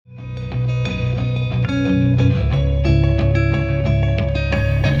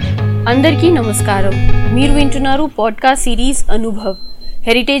అందరికీ నమస్కారం. మీరు వింటున్నారు podcast series Anubhav,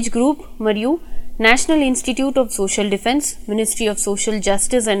 heritage group మరియు national institute of social defence, ministry of social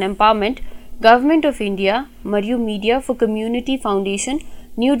justice and empowerment, government of India మరియు media for community foundation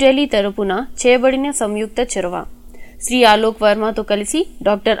New Delhi తరపున చేయబడిన సంయుక్త చొరవ. శ్రీ ఆలోక్ వర్మతో కలిసి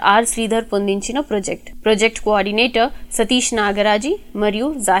డాక్టర్ ఆర్ శ్రీధర్ పొందించిన ప్రాజెక్ట్ కోఆర్డినేటర్ సతీష్ నాగరాజీ మరియు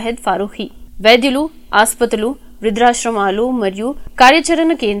జాహెద్ ఫారూఖీ. వైద్యులు, ఆసుపత్రులు, వృద్ధాశ్రమాలు మరియు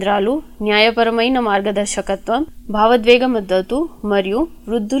కార్యాచరణ కేంద్రాలు న్యాయపరమైన మార్గదర్శకత్వం, భావోద్వేగ మద్దతు మరియు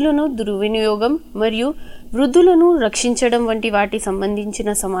వృద్ధులను దుర్వినియోగం మరియు వృద్ధులను రక్షించడం వంటి వాటి సంబంధించిన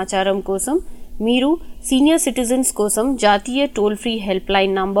సమాచారం కోసం మీరు సీనియర్ సిటిజన్స్ కోసం జాతీయ toll free help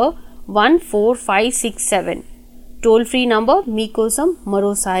line number 14567 toll free number మీకోసం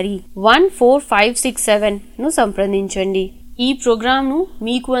మరోసారి 14567ను సంప్రదించండి. ఈ ప్రోగ్రాంను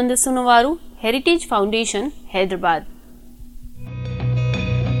మీకు అందిస్తున్న వారు హెరిటేజ్ ఫౌండేషన్, హైదరాబాద్.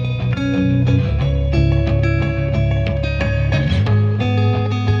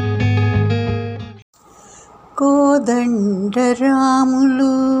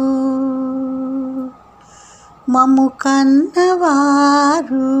 కోదండరాములు మము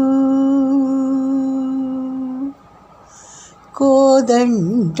కన్నవారు,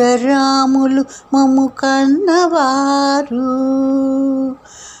 కోదండరాములు మము కన్నవారు,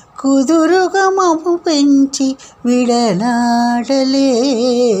 కుదురుగా మము పెంచి విడనాడలేరు.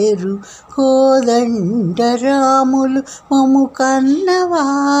 కోదండరాములు మము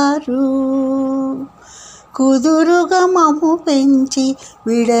కన్నవారు, కుదురుగా మము పెంచి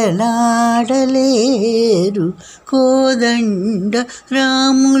విడనాడలేరు. కోదండరాములు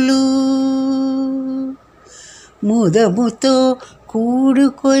ముదముతో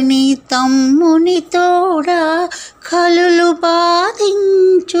కూడుకొని తమ్ముని తోడా కలులు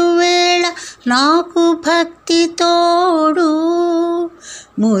బాధించు వేళ నాకు భక్తి తోడు.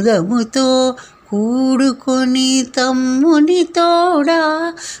 ముదముతో కూడుకొని తమ్ముని తోడా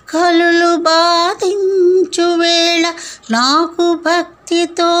కలులు బాధించు వేళ నాకు భక్తి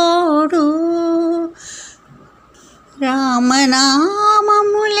తోడు.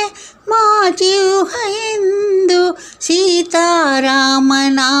 రామనామములే మా జిహ్వయందు, సీతారామనామములే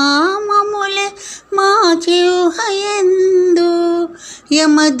మా జిహ్వయందు,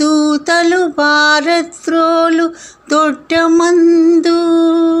 యమదూతలు భారత్రోలు దొడ్డమందు,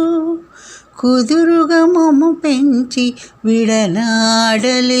 కుదురుగా మము పెంచి విడనాడలేరు.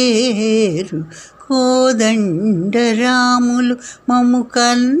 కోదండరాములు మము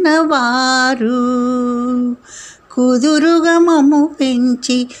కన్నవారు, కుదురుగా మము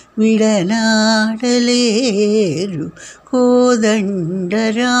పెంచి విడనాడలేరు.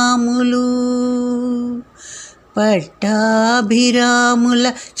 కోదండరాములు పట్టాభిరాముల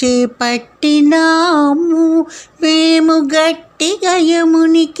చేపట్టినాము మేము, గట్టిగా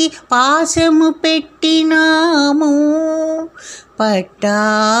యమునికి పాశము పెట్టినాము. పట్టాభిరాముల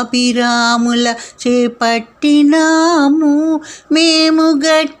చేపట్టినాము మేము,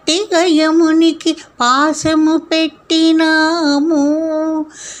 గట్టిగా యమునికి పాశము పెట్టినాము.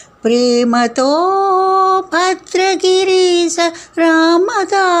 ప్రేమతో భద్రగిరీశ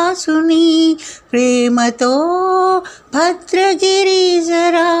రామదాసుని, ప్రేమతో భద్రగిరీశ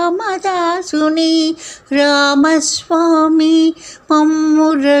రామదాసుని, రామస్వామి మమ్ము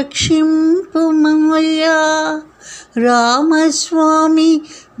రక్షింపుమయ్యా. రామస్వామి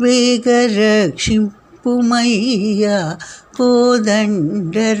వేగ రక్షింపుమయ్యా.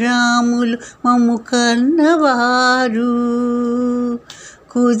 కోదండరాములు మము కన్నవారు,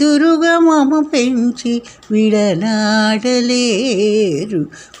 కుదురుగా మము పెంచి విడనాడలేరు.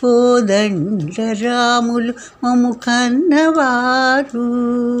 కోదండరాములు మము కన్నవారు,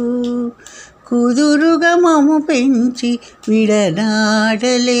 కుదురుగా మము పెంచి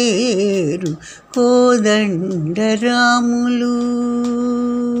విడనాడలేరు. కోదండరాములు,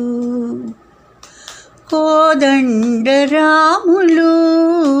 కోదండరాములు.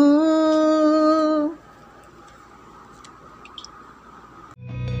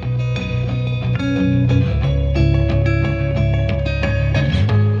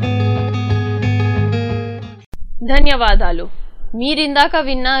 ధన్యవాదాలు. మీరిందాక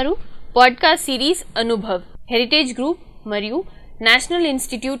విన్నారు podcast series Anubhav, heritage group మరియు national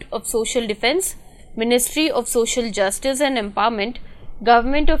institute of social defence, ministry of social justice and empowerment,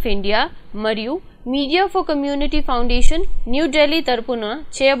 government of India మరియు media for community foundation New Delhi తరపున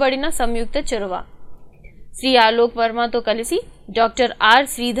చేయబడిన సంయుక్త చొరవ. శ్రీ ఆలోక్ వర్మతో కలిసి డాక్టర్ ఆర్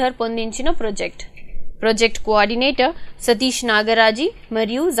శ్రీధర్ పొందించిన ప్రాజెక్ట్ కోఆర్డినేటర్ సతీష్ నాగరాజీ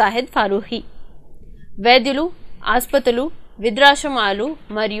మరియు జాహెద్ ఫారూఖీ. వైద్యులు, ఆసుపత్రులు, వృద్ధాశ్రమాలు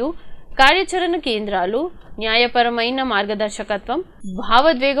మరియు కార్యాచరణ కేంద్రాలు న్యాయపరమైన మార్గదర్శకత్వం,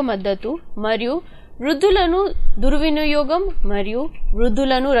 భావోద్వేగ మద్దతు మరియు వృద్ధులను దుర్వినియోగం మరియు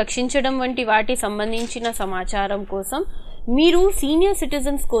వృద్ధులను రక్షించడం వంటి వాటి సంబంధించిన సమాచారం కోసం మీరు సీనియర్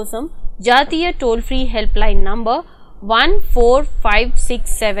సిటిజన్స్ కోసం జాతీయ toll free help line number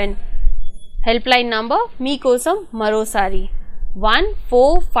 14567 help line number మీకోసం మరోసారి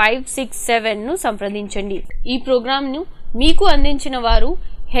 14567ను సంప్రదించండి. ఈ ప్రోగ్రాంను మీకు అందించిన వారు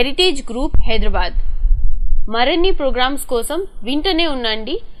హెరిటేజ్ గ్రూప్ హైదరాబాద్. మరిన్ని ప్రోగ్రామ్స్ కోసం వింటూనే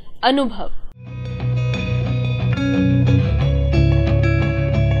ఉండండి అనుభవ్.